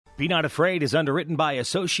Be Not Afraid is underwritten by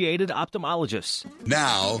Associated Ophthalmologists.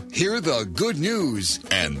 Now, hear the good news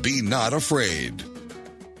and be not afraid.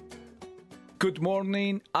 Good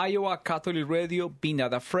morning, Iowa Catholic Radio. Be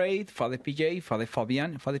not afraid. Father PJ, Father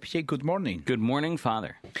Fabian. Father PJ, good morning. Good morning,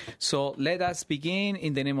 Father. So let us begin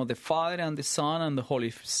in the name of the Father, and the Son, and the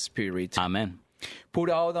Holy Spirit. Amen. Pour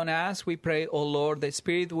out on us, we pray, O Lord, the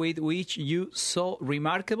Spirit with which you so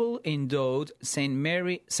remarkable endowed Saint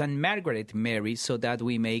Margaret Mary, so that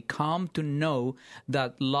we may come to know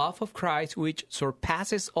that love of Christ which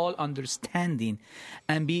surpasses all understanding,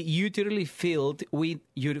 and be utterly filled with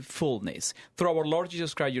your fullness. Through our Lord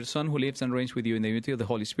Jesus Christ, your Son, who lives and reigns with you in the unity of the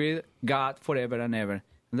Holy Spirit, God, forever and ever,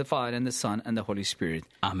 and the Father, and the Son, and the Holy Spirit.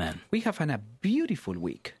 Amen. We have had a beautiful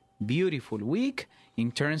week in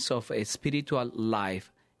terms of a spiritual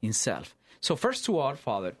life in self. So first to all,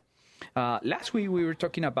 Father, last week we were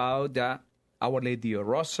talking about Our Lady of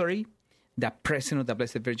Rosary, the presence of the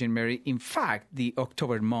Blessed Virgin Mary. In fact, the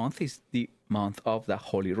October month is the month of the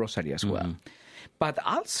Holy Rosary as well. But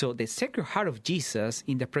also the Sacred Heart of Jesus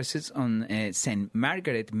in the presence on St.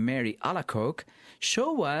 Margaret Mary Alacoque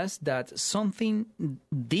show us that something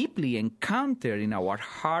deeply encountered in our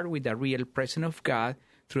heart with the real presence of God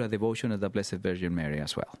through the devotion of the Blessed Virgin Mary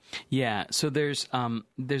as well. Yeah, so there's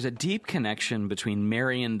a deep connection between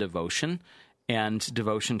Marian devotion and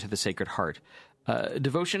devotion to the Sacred Heart.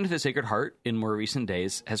 Devotion to the Sacred Heart in more recent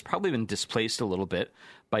days has probably been displaced a little bit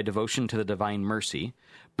by devotion to the Divine Mercy,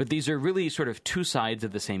 but these are really sort of two sides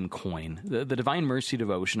of the same coin. The Divine Mercy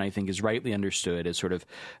devotion, I think, is rightly understood as sort of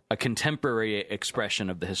a contemporary expression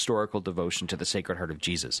of the historical devotion to the Sacred Heart of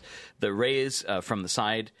Jesus. The rays from the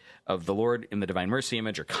side of the Lord in the Divine Mercy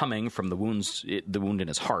image are coming from the wound in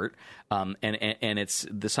his heart, and it's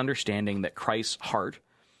this understanding that Christ's heart,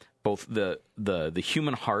 both the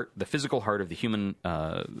human heart, the physical heart of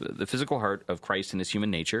the physical heart of Christ in his human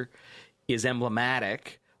nature, is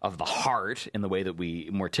emblematic of the heart in the way that we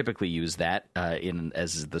more typically use that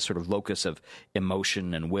as the sort of locus of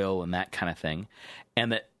emotion and will and that kind of thing,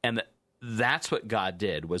 and that's what God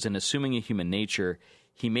did, was in assuming a human nature,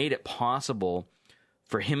 he made it possible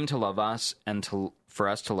for him to love us and for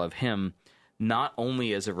us to love him, not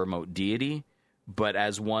only as a remote deity, but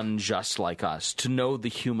as one just like us, to know the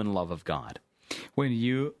human love of God. When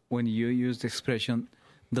you use the expression,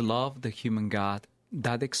 the love of the human God,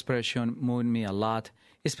 that expression moved me a lot,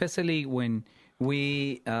 especially when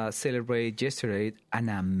we celebrate yesterday an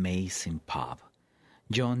amazing Pope,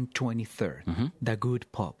 John 23rd, the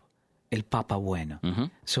good Pope, El Papa Bueno.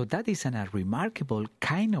 So that is a remarkable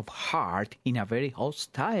kind of heart in a very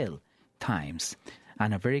hostile times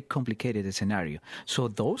and a very complicated scenario. So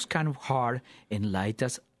those kind of heart enlighten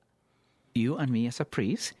us, you and me as a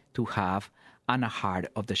priest, to have a heart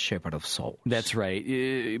of the shepherd of souls. That's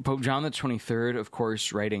right. Pope John the 23rd, of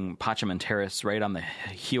course, writing Pacem in Terris right on the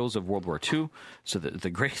heels of World War II, so the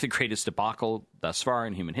greatest debacle thus far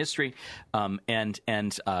in human history, and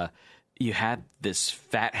you had this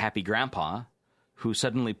fat, happy grandpa who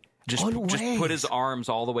suddenly just put his arms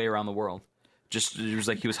all the way around the world. It was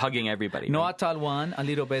like he was hugging everybody. No, a tall one, a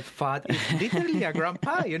little bit fat. It's literally a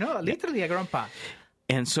grandpa, literally a grandpa.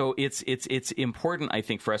 And so it's important, I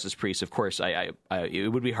think, for us as priests. Of course,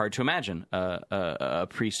 it would be hard to imagine a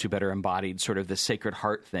priest who better embodied sort of the Sacred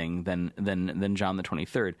Heart thing than John the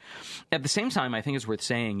 23rd. At the same time, I think it's worth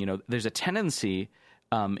saying, there's a tendency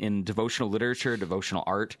in devotional literature, devotional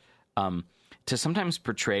art, to sometimes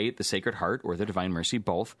portray the Sacred Heart or the Divine Mercy,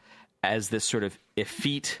 both, as this sort of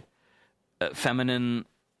effete, feminine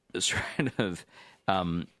sort of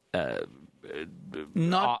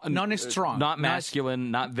not strong, not masculine,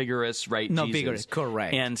 not vigorous, right? Not Jesus. vigorous,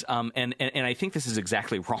 correct. And I think this is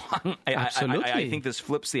exactly wrong. Absolutely, I think this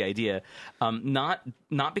flips the idea, not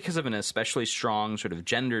because of an especially strong sort of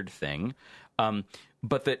gendered thing,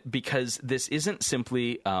 but that because this isn't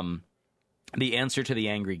simply the answer to the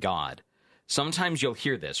angry God. Sometimes you'll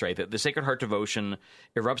hear this, right? That the Sacred Heart devotion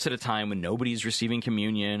erupts at a time when nobody's receiving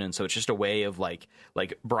communion, and so it's just a way of like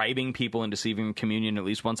bribing people into receiving communion at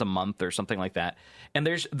least once a month or something like that. And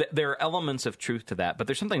there are elements of truth to that, but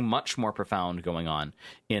there's something much more profound going on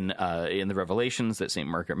in the revelations that Saint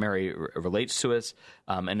Margaret Mary relates to us,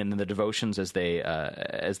 and in the devotions as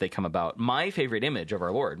they come about. My favorite image of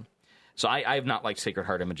our Lord. So I have not liked Sacred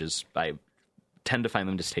Heart images. I tend to find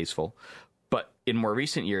them distasteful. But in more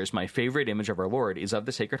recent years, my favorite image of our Lord is of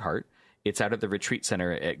the Sacred Heart. It's out at the retreat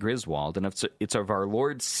center at Griswold, and it's of our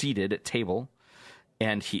Lord seated at table,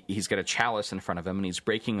 and he's got a chalice in front of him, and he's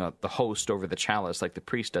breaking the host over the chalice like the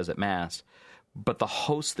priest does at Mass. But the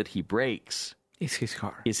host that he breaks is his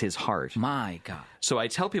heart. Is his heart. My God. So I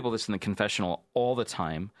tell people this in the confessional all the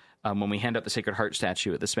time. when we hand up the Sacred Heart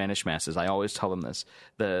statue at the Spanish Masses, I always tell them this.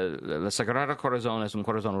 The Sagrado Corazón es un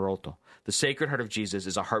corazón roto. The Sacred Heart of Jesus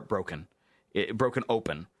is a heart broken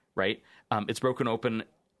open, right? It's broken open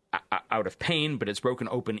out of pain, but it's broken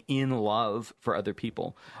open in love for other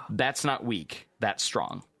people. That's not weak. That's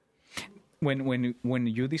strong. When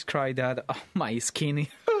you describe that, my skin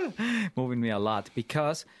moving me a lot,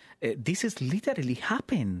 because this is literally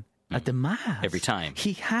happened at the Mass. Every time.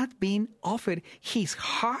 He had been offered his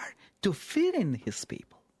heart to feed in his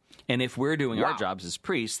people. And if we're doing our jobs as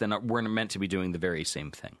priests, then we're meant to be doing the very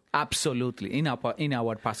same thing. Absolutely, in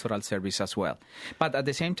our pastoral service as well. But at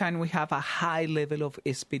the same time, we have a high level of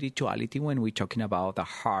spirituality when we're talking about the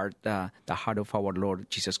heart of our Lord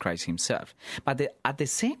Jesus Christ himself. But at the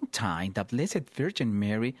same time, the Blessed Virgin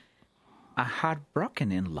Mary, a heart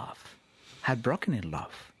broken in love.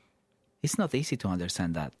 It's not easy to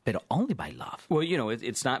understand that, but only by love. Well,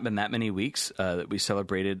 it's not been that many weeks that we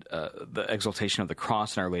celebrated the exaltation of the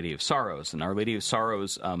cross and Our Lady of Sorrows. And Our Lady of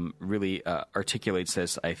Sorrows really articulates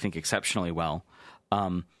this, I think, exceptionally well,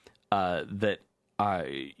 that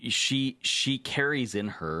she carries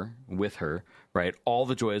with her, right, all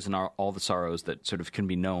the joys and all the sorrows that sort of can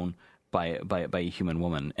be known by a human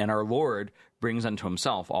woman. And our Lord brings unto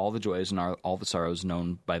himself all the joys and all the sorrows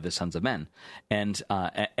known by the sons of men. And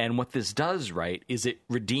what this does, right, is it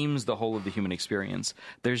redeems the whole of the human experience.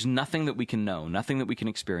 There's nothing that we can know, nothing that we can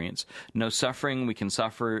experience, no suffering we can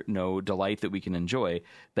suffer, no delight that we can enjoy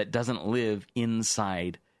that doesn't live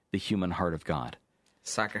inside the human heart of God.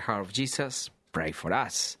 Sacred Heart of Jesus, pray for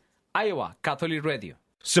us. Iowa Catholic Radio.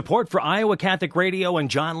 Support for Iowa Catholic Radio and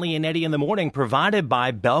John Leonetti in the Morning provided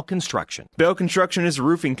by Bell Construction. Bell Construction is a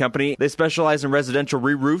roofing company. They specialize in residential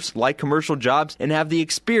re-roofs, like commercial jobs, and have the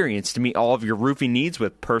experience to meet all of your roofing needs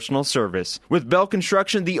with personal service. With Bell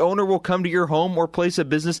Construction, the owner will come to your home or place of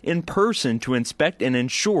business in person to inspect and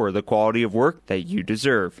ensure the quality of work that you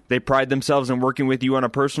deserve. They pride themselves in working with you on a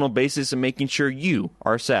personal basis and making sure you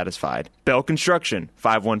are satisfied. Bell Construction,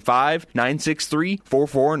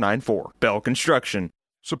 515-963-4494. Bell Construction.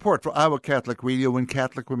 Support for Iowa Catholic Radio and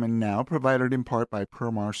Catholic Women Now provided in part by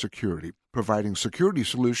Marr Security, providing security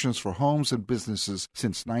solutions for homes and businesses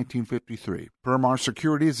since 1953. Marr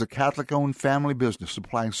Security is a Catholic-owned family business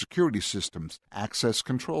supplying security systems, access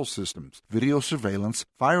control systems, video surveillance,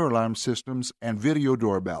 fire alarm systems, and video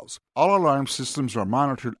doorbells. All alarm systems are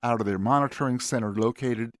monitored out of their monitoring center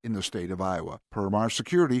located in the state of Iowa. Marr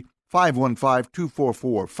Security,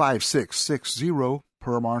 515-244-5660,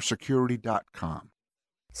 permarsecurity.com.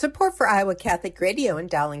 Support for Iowa Catholic Radio and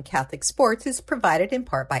Dowling Catholic Sports is provided in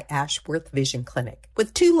part by Ashworth Vision Clinic.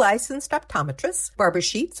 With 2 licensed optometrists, Barbara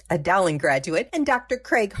Sheets, a Dowling graduate, and Dr.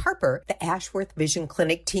 Craig Harper, the Ashworth Vision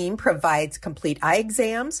Clinic team provides complete eye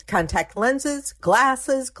exams, contact lenses,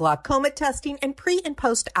 glasses, glaucoma testing, and pre- and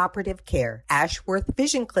post-operative care. Ashworth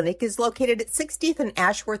Vision Clinic is located at 60th and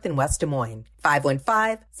Ashworth in West Des Moines.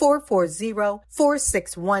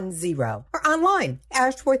 515-440-4610 or online,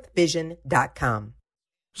 ashworthvision.com.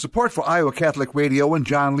 Support for Iowa Catholic Radio and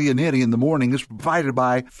John Leonetti in the Morning is provided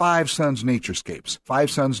by Five Sons Naturescapes. Five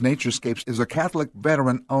Sons Naturescapes is a Catholic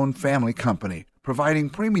veteran-owned family company providing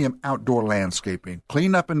premium outdoor landscaping,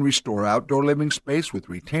 clean up and restore outdoor living space with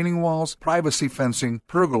retaining walls, privacy fencing,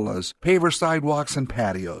 pergolas, paver sidewalks, and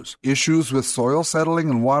patios. Issues with soil settling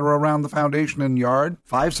and water around the foundation and yard?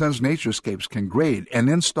 Five Sons Naturescapes can grade and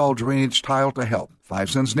install drainage tile to help. Five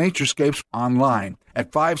Sons Naturescapes online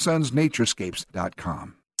at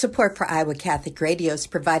fivesonsnaturescapes.com. Support for Iowa Catholic Radio is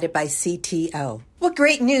provided by CTO. What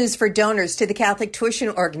great news for donors to the Catholic Tuition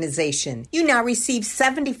Organization. You now receive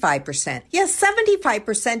 75%. Yes,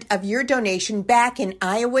 75% of your donation back in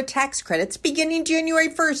Iowa tax credits beginning January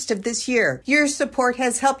 1st of this year. Your support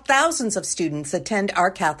has helped thousands of students attend our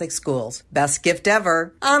Catholic schools. Best gift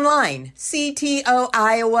ever. Online, ctoiowa.org.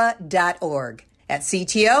 At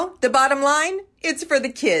CTO, the bottom line, it's for the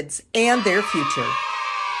kids and their future.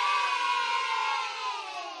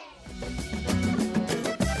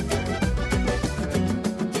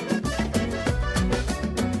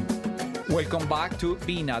 Welcome back to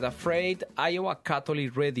Be Not Afraid, Iowa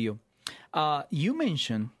Catholic Radio. You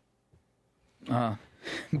mentioned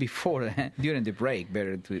before, during the break,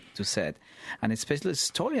 better to say, an especially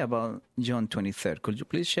story about John 23rd. Could you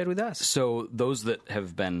please share with us? So those that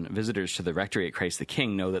have been visitors to the rectory at Christ the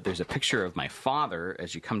King know that there's a picture of my father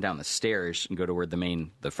as you come down the stairs and go toward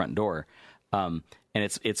the front door. And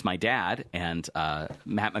it's my dad and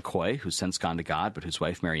Matt McCoy, who's since gone to God, but whose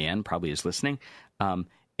wife Marianne probably is listening,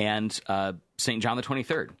 and St. John the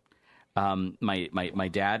 23rd. My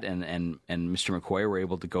dad and Mr. McCoy were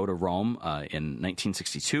able to go to Rome in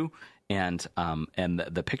 1962 and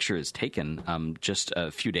the picture is taken just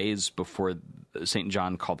a few days before St.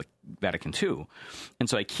 John called the Vatican II. And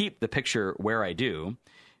so I keep the picture where I do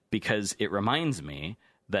because it reminds me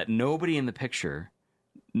that nobody in the picture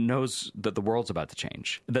knows that the world's about to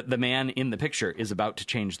change. That the man in the picture is about to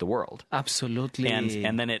change the world. Absolutely.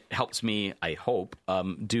 And then it helps me, I hope,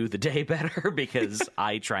 do the day better because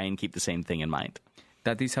I try and keep the same thing in mind.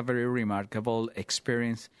 That is a very remarkable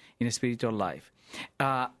experience in a spiritual life.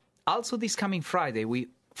 Also, this coming Friday, we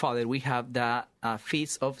have the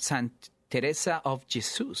feast of Saint Teresa of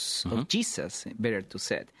Jesus, of Jesus, better to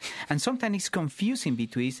say. And sometimes it's confusing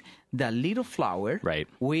between the little flower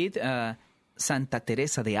with Santa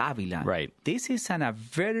Teresa de Avila. Right. This is a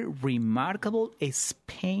very remarkable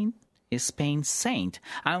Spain saint.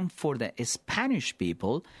 And for the Spanish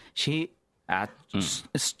people, she a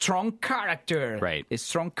strong character. Right. A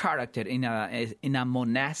strong character in a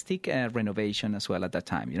monastic renovation as well at that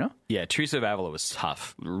time, you know? Yeah, Teresa of Avila was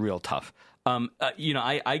tough, real tough.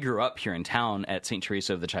 I grew up here in town at St.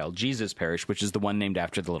 Teresa of the Child Jesus Parish, which is the one named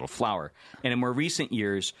after the little flower. And in more recent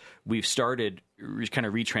years, we've started kind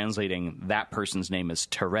of retranslating that person's name as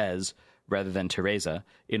Therese rather than Teresa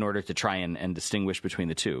in order to try and distinguish between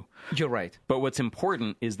the two. You're right. But what's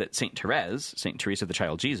important is that St. Teresa of the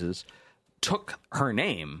Child Jesus, took her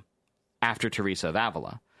name after Teresa of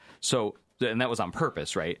Avila. So, and that was on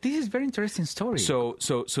purpose, right? This is a very interesting story. So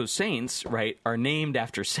saints, right, are named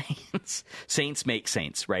after saints. Saints make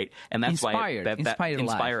saints, right? And that's why that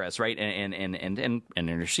inspire us, right? And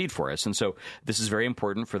intercede for us. And so this is very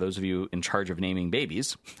important for those of you in charge of naming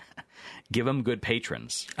babies. Give them good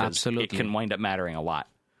patrons. Absolutely. It can wind up mattering a lot.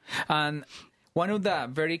 And one of the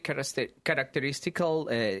very characteristical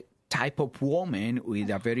type of woman, with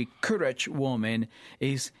a very courage woman,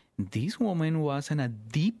 is this woman was a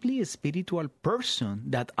deeply spiritual person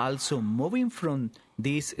that also moving from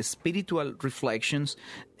these spiritual reflections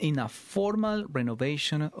in a formal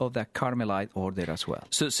renovation of the Carmelite order as well.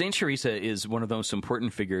 So Saint Teresa is one of the most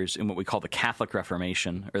important figures in what we call the Catholic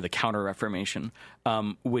Reformation or the Counter-Reformation,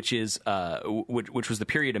 which was the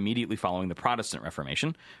period immediately following the Protestant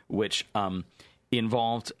Reformation, which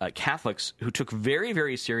involved Catholics who took very,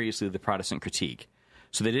 very seriously the Protestant critique.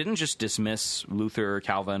 So they didn't just dismiss Luther or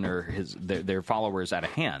Calvin or their followers out of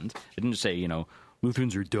hand. They didn't just say,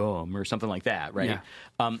 Lutherans are dumb or something like that, right?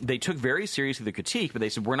 Yeah. They took very seriously the critique, but they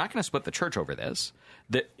said, we're not going to split the church over this.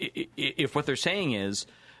 If what they're saying is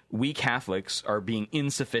we Catholics are being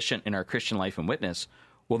insufficient in our Christian life and witness,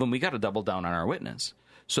 well, then we got to double down on our witness.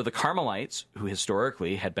 So the Carmelites, who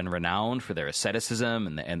historically had been renowned for their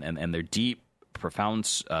asceticism and their deep,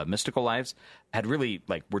 profound mystical lives, had really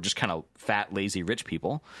were just kind of fat, lazy, rich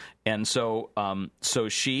people. And so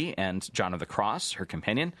she and John of the Cross, her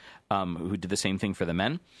companion, who did the same thing for the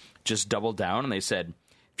men, just doubled down and they said,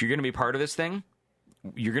 if you're going to be part of this thing,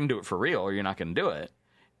 you're going to do it for real or you're not going to do it.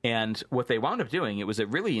 And what they wound up doing, it was a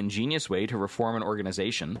really ingenious way to reform an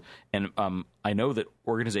organization. And I know that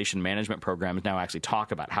organization management programs now actually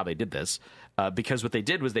talk about how they did this, because what they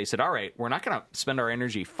did was they said, all right, we're not going to spend our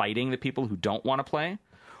energy fighting the people who don't want to play.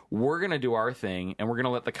 We're going to do our thing, and we're going to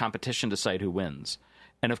let the competition decide who wins.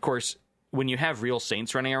 And, of course, when you have real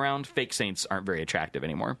saints running around, fake saints aren't very attractive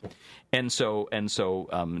anymore. And so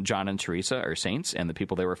John and Teresa are saints, and the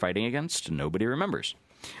people they were fighting against, nobody remembers.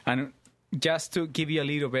 And just to give you a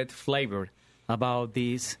little bit flavor about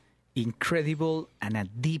this incredible and a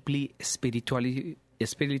deeply spirituality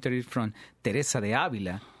from Teresa de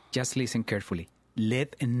Avila, just listen carefully.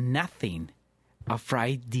 Let nothing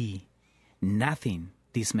affright thee, nothing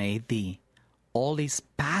dismay thee. All is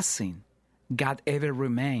passing, God ever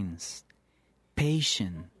remains.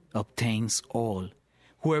 Patient obtains all.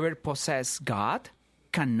 Whoever possesses God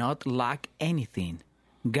cannot lack anything.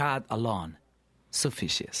 God alone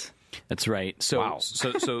sufficient. That's right. So, wow.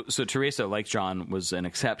 so Teresa, like John, was an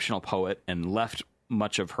exceptional poet and left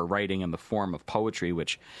much of her writing in the form of poetry,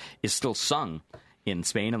 which is still sung in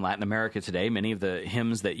Spain and Latin America today. Many of the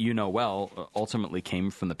hymns that you know well ultimately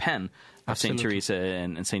came from the pen of St. Teresa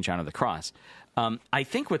and St. John of the Cross. I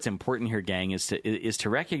think what's important here, gang, is to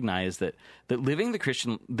recognize that living the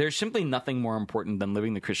Christian, there's simply nothing more important than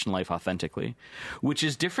living the Christian life authentically, which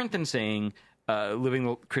is different than saying living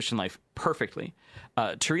the Christian life perfectly.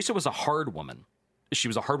 Teresa was a hard woman. She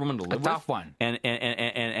was a hard woman to live with. A tough one. And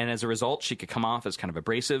as a result, she could come off as kind of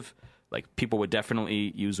abrasive. Like, people would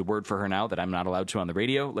definitely use a word for her now that I'm not allowed to on the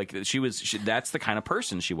radio. Like, that's the kind of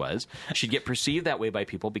person she was. She'd get perceived that way by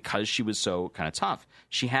people because she was so kind of tough.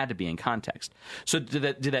 She had to be in context. So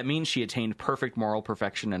did that mean she attained perfect moral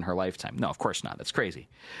perfection in her lifetime? No, of course not. That's crazy.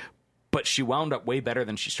 But she wound up way better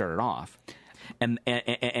than she started off.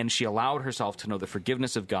 And she allowed herself to know the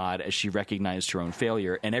forgiveness of God as she recognized her own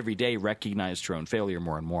failure, and every day recognized her own failure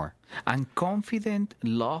more and more. And confident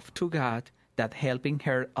love to God that helping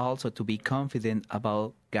her also to be confident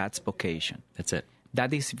about God's vocation. That's it.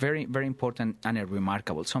 That is very, very important and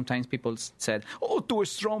remarkable. Sometimes people said, "Oh, too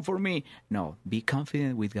strong for me." No, be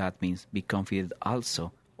confident with God means be confident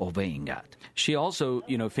also obeying God. She also,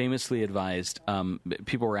 famously advised,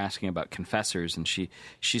 people were asking about confessors, and she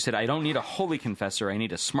said, "I don't need a holy confessor, I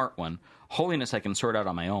need a smart one. Holiness I can sort out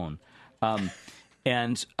on my own."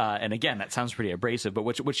 And again, that sounds pretty abrasive, but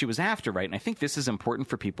what she was after, right, and I think this is important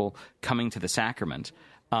for people coming to the sacrament,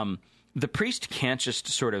 the priest can't just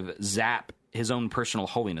sort of zap his own personal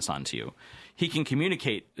holiness onto you. He can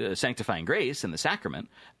communicate sanctifying grace in the sacrament,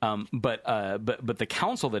 but the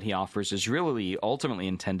counsel that he offers is really ultimately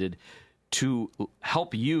intended to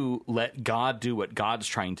help you let God do what God's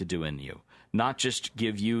trying to do in you, not just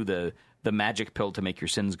give you the magic pill to make your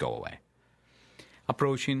sins go away.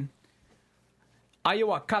 Approaching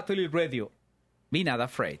Iowa Catholic Radio. Be not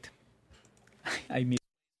afraid.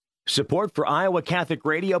 Support for Iowa Catholic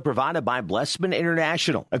Radio provided by Blessman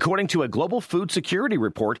International. According to a global food security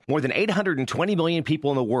report, more than 820 million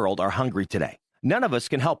people in the world are hungry today. None of us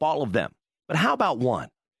can help all of them. But how about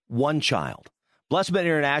one child? Blessman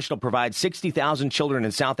International provides 60,000 children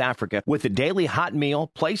in South Africa with a daily hot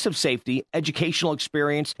meal, place of safety, educational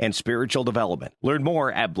experience, and spiritual development. Learn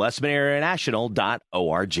more at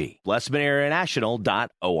blessmaninternational.org.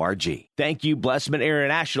 blessmaninternational.org. Thank you, Blessman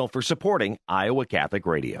International, for supporting Iowa Catholic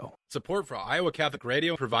Radio. Support for Iowa Catholic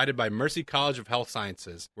Radio provided by Mercy College of Health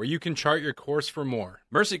Sciences, where you can chart your course for more.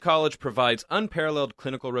 Mercy College provides unparalleled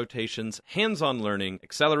clinical rotations, hands-on learning,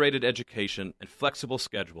 accelerated education, and flexible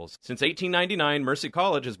schedules. Since 1899, Mercy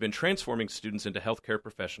College has been transforming students into healthcare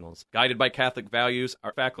professionals. Guided by Catholic values,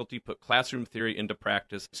 our faculty put classroom theory into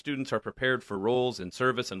practice. Students are prepared for roles in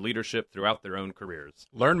service and leadership throughout their own careers.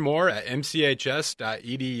 Learn more at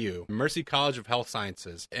mchs.edu. Mercy College of Health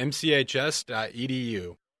Sciences,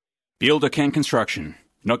 mchs.edu. Builder Ken Construction.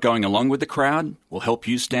 Not going along with the crowd will help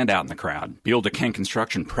you stand out in the crowd. Builder Ken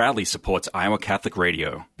Construction proudly supports Iowa Catholic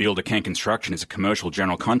Radio. Builder Ken Construction is a commercial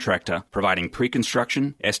general contractor providing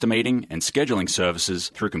pre-construction, estimating, and scheduling services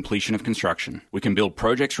through completion of construction. We can build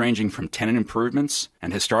projects ranging from tenant improvements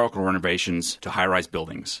and historical renovations to high-rise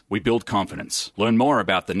buildings. We build confidence. Learn more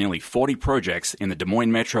about the nearly 40 projects in the Des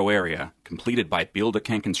Moines metro area completed by Builder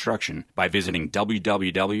Ken Construction by visiting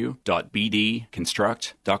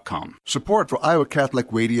www.bdconstruct.com. Support for Iowa Catholic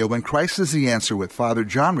Radio and Christ is the Answer with Father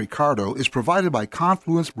John Ricardo is provided by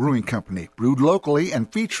Confluence Brewing Company, brewed locally and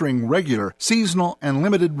featuring regular, seasonal, and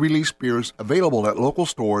limited release beers available at local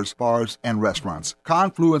stores, bars, and restaurants.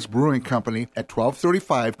 Confluence Brewing Company at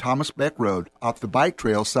 1235 Thomas Beck Road, off the bike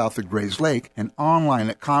trail south of Grays Lake, and online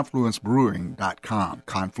at confluencebrewing.com.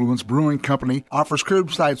 Confluence Brewing Company offers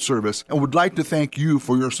curbside service and would like to thank you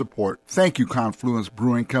for your support. Thank you, Confluence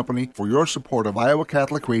Brewing Company, for your support of Iowa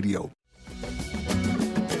Catholic Radio.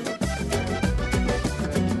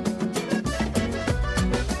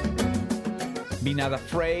 Be not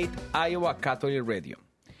afraid, Iowa Catholic Radio.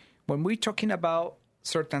 When we're talking about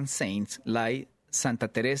certain saints like Santa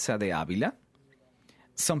Teresa de Avila,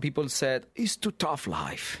 some people said, it's too tough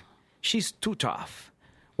life. She's too tough.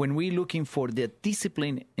 When we're looking for the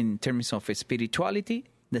discipline in terms of spirituality,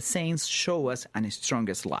 the saints show us an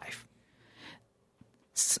strongest life.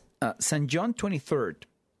 St. John 23rd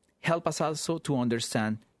help us also to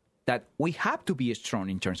understand that we have to be strong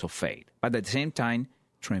in terms of faith, but at the same time,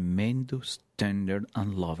 tremendous, tender,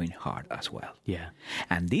 and loving heart as well. Yeah.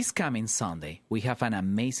 And this coming Sunday, we have an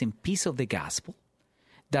amazing piece of the gospel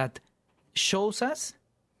that shows us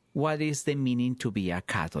what is the meaning to be a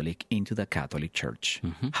Catholic into the Catholic Church.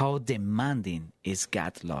 Mm-hmm. How demanding is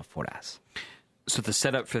God's love for us. So the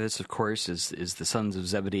setup for this, of course, is the sons of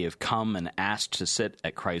Zebedee have come and asked to sit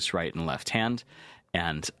at Christ's right and left hand.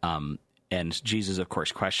 And Jesus, of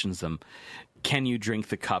course, questions them, can you drink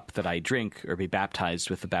the cup that I drink or be baptized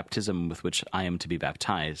with the baptism with which I am to be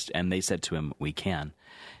baptized? And they said to him, we can.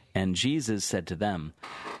 And Jesus said to them,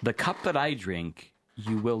 the cup that I drink,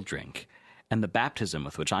 you will drink. And the baptism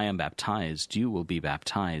with which I am baptized, you will be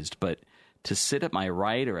baptized. But to sit at my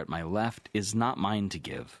right or at my left is not mine to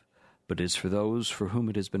give, but is for those for whom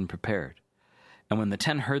it has been prepared. And when the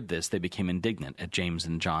 10 heard this, they became indignant at James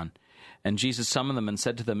and John. And Jesus summoned them and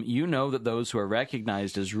said to them, you know that those who are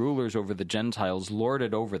recognized as rulers over the Gentiles lord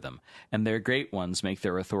it over them, and their great ones make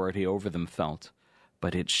their authority over them felt.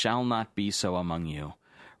 But it shall not be so among you.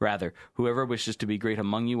 Rather, whoever wishes to be great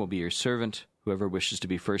among you will be your servant. Whoever wishes to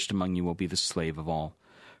be first among you will be the slave of all.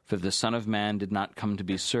 For the Son of Man did not come to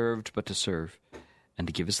be served, but to serve, and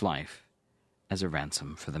to give his life as a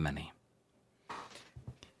ransom for the many.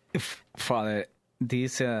 Father,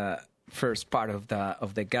 this first part of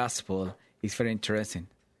the gospel is very interesting.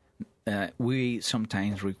 We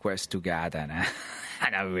sometimes request to God and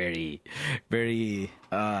a very, very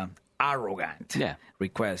arrogant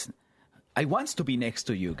request. I want to be next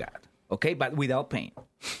to you, God, okay, but without pain.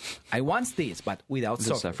 I want this, but without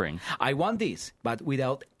suffering. I want this, but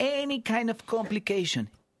without any kind of complication.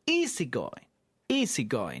 Easy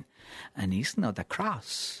going. And it's not a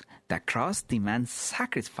cross. The cross demands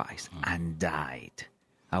sacrifice and died.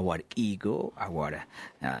 Our ego, our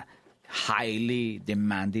highly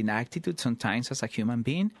demanding attitude sometimes as a human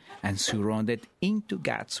being, and surrounded into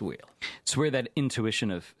God's will. It's where that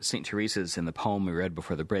intuition of St. Teresa's in the poem we read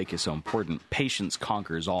before the break is so important. Patience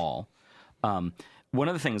conquers all. One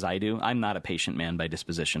of the things I do, I'm not a patient man by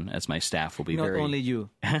disposition, as my staff will be Not only you.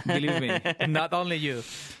 Believe me, not only you.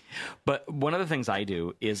 But one of the things I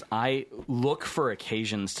do is I look for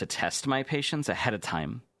occasions to test my patience ahead of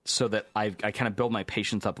time so that I kind of build my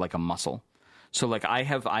patience up like a muscle. So like I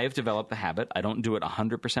have developed the habit. I don't do it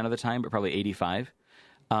 100% of the time, but probably 85.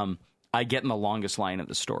 I get in the longest line at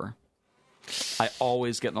the store. I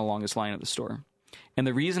always get in the longest line at the store. And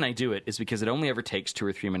the reason I do it is because it only ever takes 2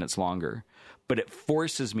 or 3 minutes longer, but it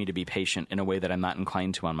forces me to be patient in a way that I'm not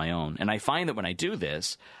inclined to on my own. And I find that when I do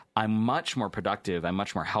this, I'm much more productive, I'm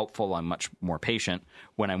much more helpful, I'm much more patient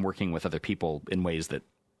when I'm working with other people in ways that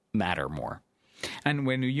matter more. And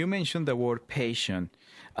when you mention the word patient,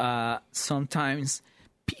 sometimes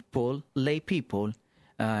lay people,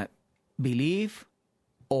 believe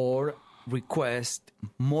or request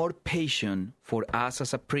more patience for us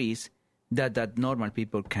as a priest that normal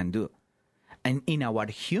people can do. And in our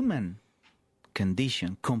human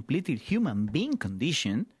condition, completely human being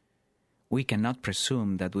condition, we cannot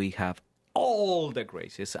presume that we have all the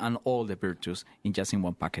graces and all the virtues in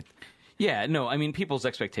one packet. Yeah, no, I mean, people's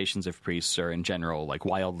expectations of priests are in general like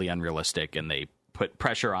wildly unrealistic, and they put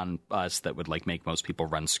pressure on us that would like make most people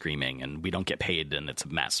run screaming, and we don't get paid, and it's a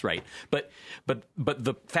mess, right? But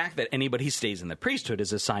the fact that anybody stays in the priesthood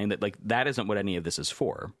is a sign that like that isn't what any of this is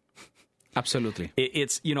for. Absolutely.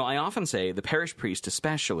 It's, you know, I often say the parish priest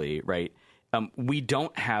especially, right, we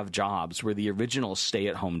don't have jobs where the original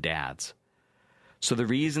stay-at-home dads. So the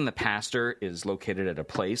reason the pastor is located at a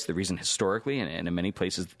place, the reason historically and in many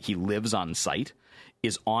places he lives on site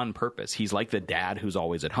is on purpose. He's like the dad who's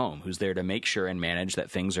always at home, who's there to make sure and manage that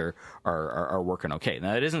things are working okay.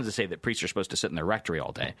 Now, that isn't to say that priests are supposed to sit in their rectory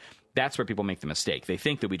all day. That's where people make the mistake. They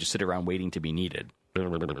think that we just sit around waiting to be needed.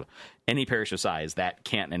 Any parish of size, that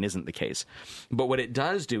can't and isn't the case. But what it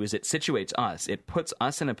does do is it situates us. It puts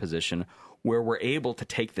us in a position where we're able to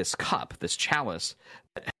take this cup, this chalice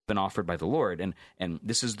that has been offered by the Lord. And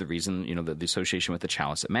this is the reason, you know, the association with the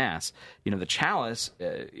chalice at Mass. You know, the chalice,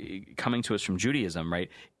 coming to us from Judaism, right,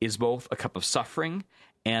 is both a cup of suffering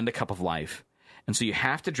and a cup of life. And so you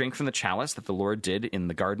have to drink from the chalice that the Lord did in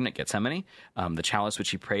the garden at Gethsemane, the chalice which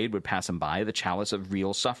he prayed would pass him by, the chalice of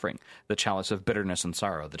real suffering, the chalice of bitterness and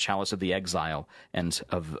sorrow, the chalice of the exile and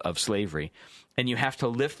of slavery. And you have to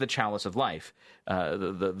lift the chalice of life,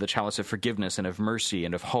 the chalice of forgiveness and of mercy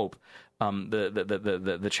and of hope,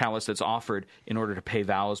 the chalice that's offered in order to pay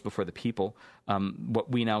vows before the people, what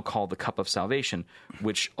we now call the cup of salvation,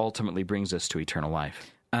 which ultimately brings us to eternal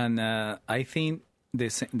life. And I think the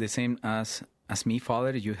same as me,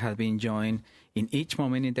 Father, you have been joined in each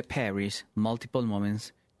moment in the parish, multiple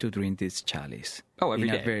moments to drink this chalice. Oh, every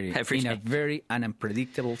day. In a very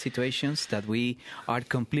unpredictable situations that we are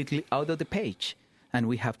completely out of the page and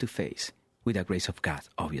we have to face with the grace of God,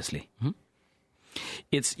 obviously. Mm-hmm.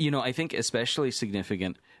 It's, you know, I think especially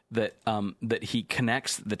significant that that he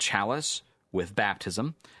connects the chalice with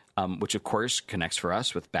baptism, which of course connects for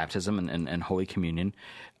us with baptism and Holy Communion.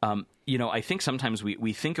 You know, I think sometimes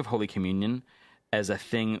we think of Holy Communion as a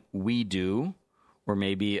thing we do, or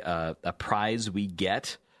maybe a prize we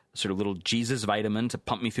get, sort of little Jesus vitamin to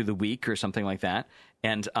pump me through the week or something like that.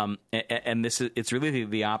 And it's really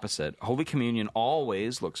the opposite. Holy Communion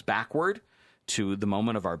always looks backward to the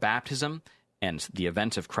moment of our baptism and the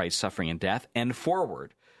event of Christ's suffering and death, and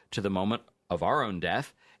forward to the moment of our own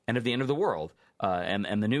death and of the end of the world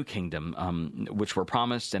and the new kingdom, which we're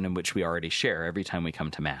promised and in which we already share every time we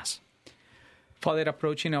come to Mass. Father,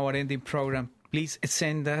 approaching our ending program, please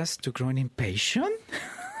send us to growing in patience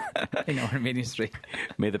in our ministry.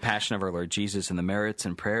 May the passion of our Lord Jesus and the merits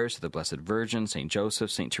and prayers of the Blessed Virgin, St.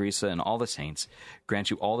 Joseph, St. Teresa, and all the saints grant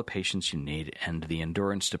you all the patience you need and the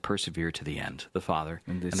endurance to persevere to the end. The Father,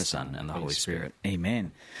 and the Son, and the Holy Spirit.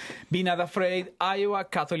 Amen. Be not afraid, Iowa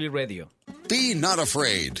Catholic Radio. Be not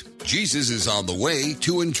afraid. Jesus is on the way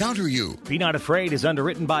to encounter you. Be Not Afraid is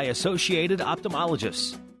underwritten by Associated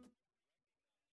Ophthalmologists.